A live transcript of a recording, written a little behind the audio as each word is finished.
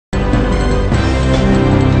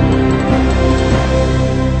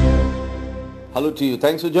Hello to you.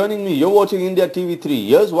 Thanks for joining me. You're watching India TV3.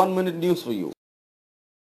 Here's 1 minute news for you.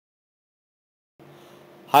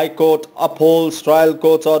 High Court upholds trial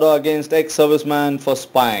court's order against ex-serviceman for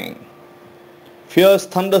spying. Fierce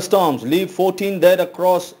thunderstorms leave 14 dead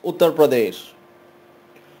across Uttar Pradesh.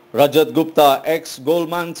 Rajat Gupta,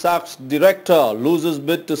 ex-Goldman Sachs director, loses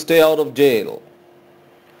bid to stay out of jail.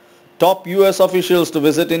 Top US officials to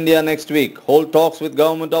visit India next week, hold talks with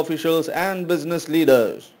government officials and business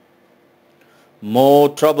leaders. More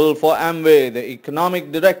trouble for Amway, the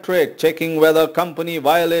economic directorate checking whether company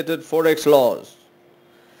violated forex laws.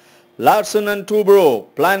 Larsen and Toubro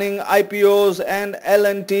planning IPOs and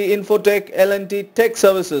L&T Infotech, L&T Tech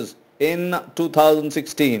Services in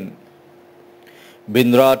 2016.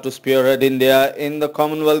 Bindra to spearhead India in the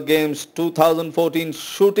Commonwealth Games 2014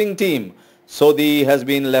 shooting team. Sodhi has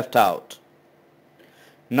been left out.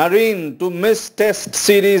 Nareen to miss Test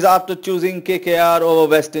series after choosing KKR over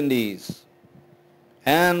West Indies.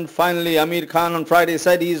 And finally, Amir Khan on Friday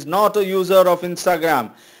said he is not a user of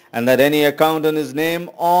Instagram and that any account in his name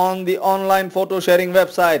on the online photo sharing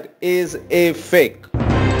website is a fake.